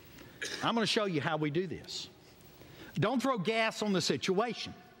 I'm going to show you how we do this. Don't throw gas on the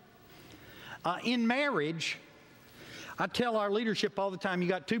situation. In marriage, I tell our leadership all the time, you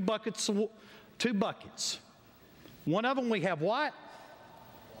got two buckets. One of them we have what?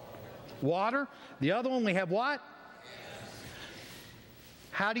 Water. The other one we have what?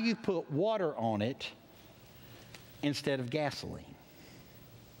 How do you put water on it instead of gasoline?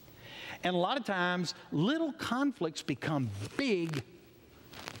 And a lot of times, little conflicts become big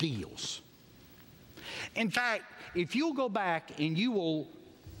deals. In fact, if you'll go back and you will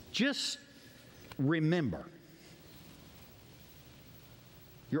just remember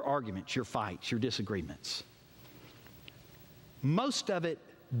your arguments, your fights, your disagreements, most of it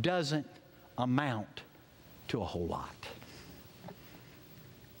doesn't amount to a whole lot.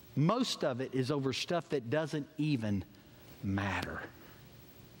 Most of it is over stuff that doesn't even matter.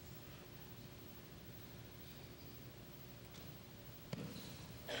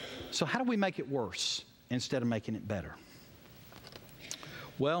 So how do we make it worse instead of making it better?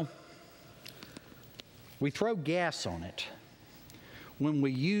 Well, we throw gas on it when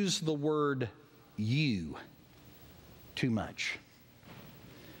we use the word you too much.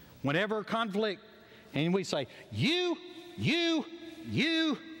 Whenever a conflict, and we say, you.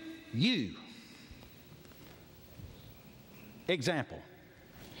 Example,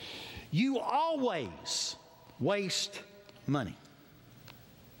 you always waste money.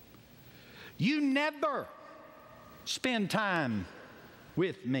 You never spend time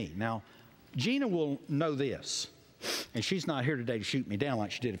with me. Now, Gina will know this, and she's not here today to shoot me down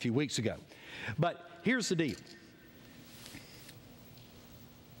like she did a few weeks ago. But here's the deal.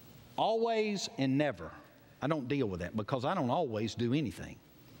 Always and never. I don't deal with that because I don't always do anything.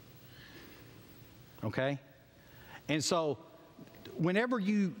 Okay? And so, whenever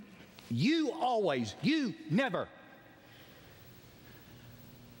you always, you never,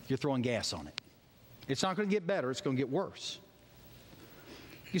 you're throwing gas on it. It's not going to get better. It's going to get worse.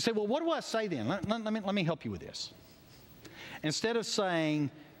 You say, well, what do I say then? Let me help you with this. Instead of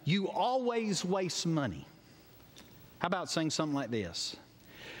saying, you always waste money, how about saying something like this?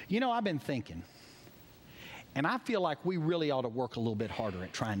 You know, I've been thinking, and I feel like we really ought to work a little bit harder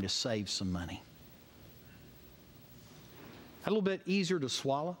at trying to save some money. A little bit easier to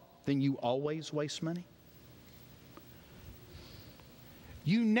swallow than you always waste money.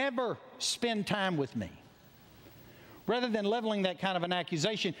 You never spend time with me. Rather than leveling that kind of an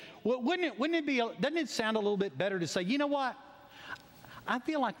accusation, wouldn't it be, doesn't it sound a little bit better to say, you know what? I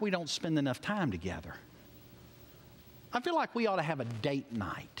feel like we don't spend enough time together. I feel like we ought to have a date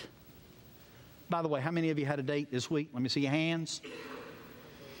night. By the way, how many of you had a date this week? Let me see your hands.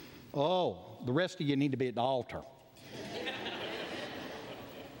 Oh, the rest of you need to be at the altar.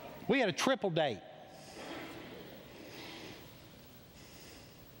 We had a triple date.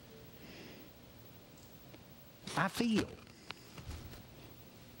 I feel.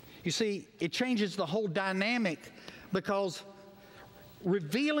 You see, it changes the whole dynamic because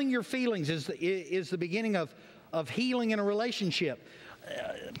revealing your feelings is the beginning of healing in a relationship.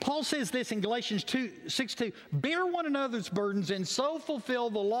 Paul says this in Galatians 6:2, bear one another's burdens and so fulfill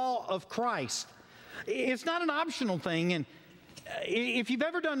the law of Christ. It's not an optional thing. And if you've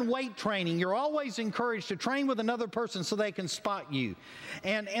ever done weight training, you're always encouraged to train with another person so they can spot you.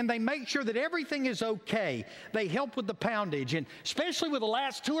 And they make sure that everything is okay. They help with the poundage. And especially with the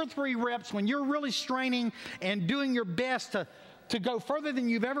last 2 or 3 reps, when you're really straining and doing your best to go further than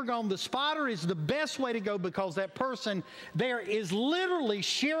you've ever gone, the spotter is the best way to go because that person there is literally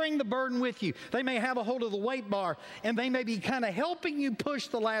sharing the burden with you. They may have a hold of the weight bar, and they may be kind of helping you push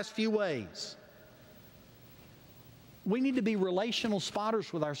the last few ways. We need to be relational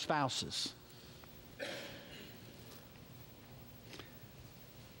spotters with our spouses.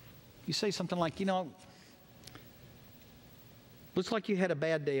 You say something like, you know, looks like you had a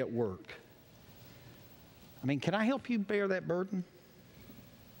bad day at work. I mean, can I help you bear that burden?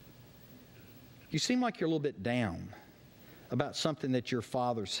 You seem like you're a little bit down about something that your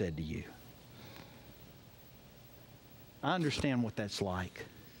father said to you. I understand what that's like.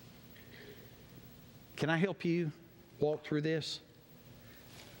 Can I help you walk through this?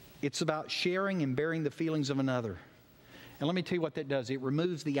 It's about sharing and bearing the feelings of another. And let me tell you what that does. It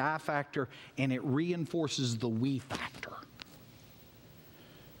removes the I factor and it reinforces the we factor.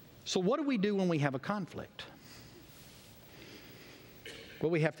 So what do we do when we have a conflict?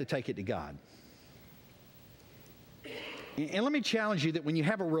 Well, we have to take it to God. And let me challenge you that when you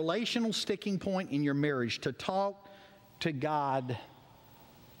have a relational sticking point in your marriage, to talk to God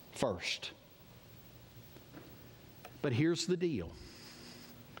first. But here's the deal.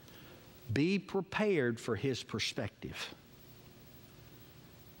 Be prepared for His perspective.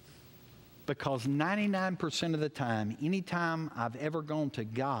 Because 99% of the time, anytime I've ever gone to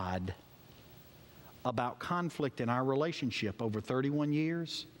God about conflict in our relationship over 31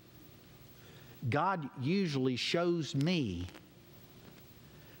 years, God usually shows me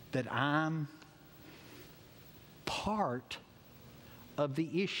that I'm part of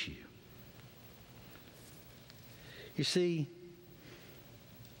the issue. You see,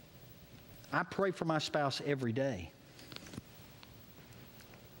 I pray for my spouse every day.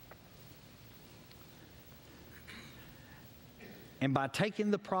 And by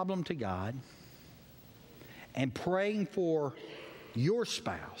taking the problem to God and praying for your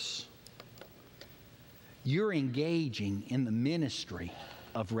spouse, you're engaging in the ministry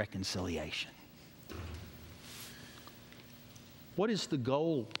of reconciliation. What is the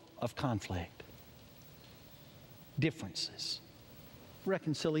goal of conflict? Differences.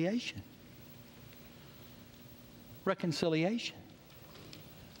 Reconciliation. Reconciliation.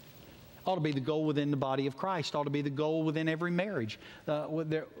 Ought to be the goal within the body of Christ. Ought to be the goal within every marriage.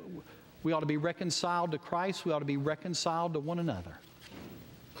 We ought to be reconciled to Christ. We ought to be reconciled to one another.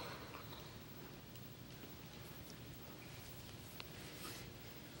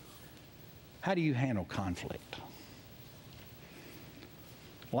 How do you handle conflict?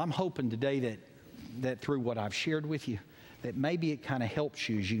 Well, I'm hoping today that through what I've shared with you, that maybe it kind of helps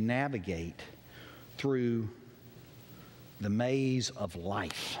you as you navigate through the maze of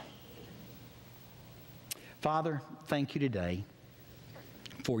life. Father, thank you today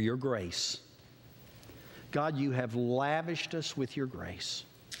for your grace. God, you have lavished us with your grace.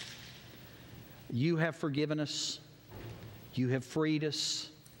 You have forgiven us. You have freed us.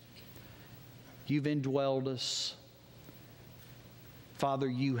 You've indwelled us. Father,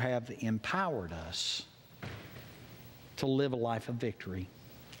 you have empowered us to live a life of victory.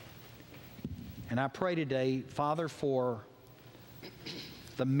 And I pray today, Father, for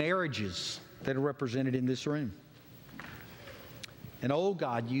the marriages that are represented in this room. And oh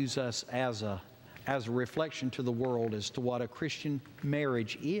God, use us as a reflection to the world as to what a Christian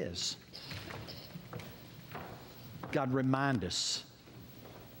marriage is. God, remind us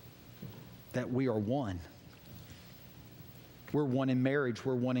that we are one. We're one in marriage.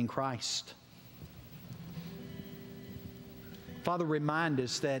 We're one in Christ. Father, remind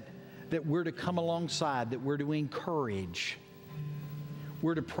us that we're to come alongside, that we're to encourage,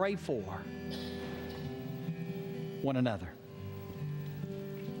 we're to pray for one another.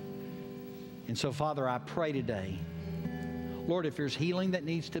 And so, Father, I pray today, Lord, if there's healing that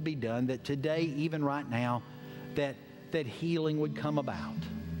needs to be done, that today, even right now, that healing would come about.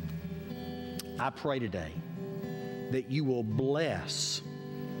 I pray today that you will bless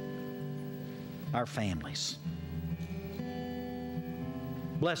our families.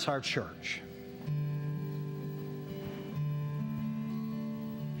 Bless our church.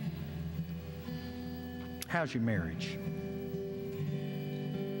 How's your marriage?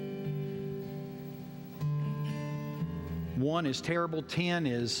 One is terrible, 10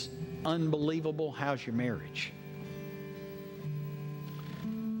 is unbelievable. How's your marriage?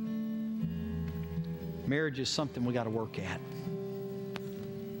 Marriage is something we got to work at.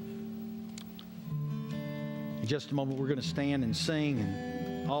 In just a moment, we're going to stand and sing,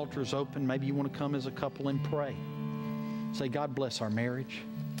 and altar's open. Maybe you want to come as a couple and pray. Say, God bless our marriage.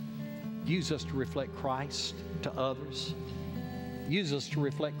 Use us to reflect Christ to others. Use us to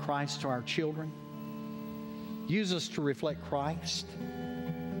reflect Christ to our children. Use us to reflect Christ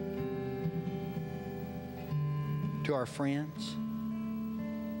to our friends.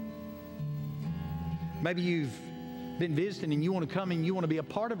 Maybe you've been visiting and you want to come and you want to be a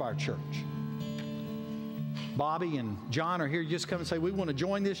part of our church. Bobby and John are here. Just come and say, we want to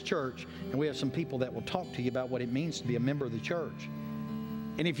join this church. And we have some people that will talk to you about what it means to be a member of the church.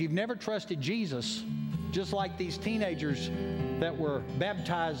 And if you've never trusted Jesus, just like these teenagers that were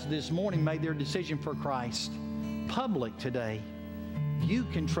baptized this morning made their decision for Christ, public today, you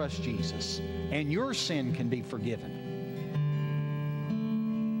can trust Jesus and your sin can be forgiven.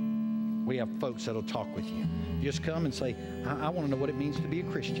 We have folks that'll talk with you. Just come and say, I want to know what it means to be a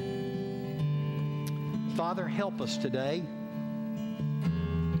Christian. Father, help us today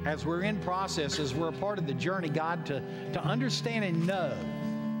as we're in process, as we're a part of the journey, God, to understand and know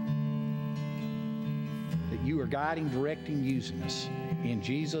that you are guiding, directing, using us. In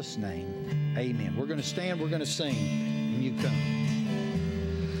Jesus' name, amen. We're going to stand, we're going to sing, and you come.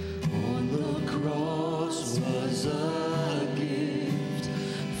 On the cross was a gift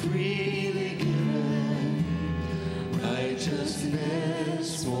freely given,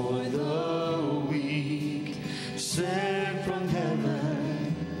 righteousness for the weak, sent from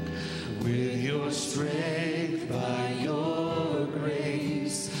heaven with your strength.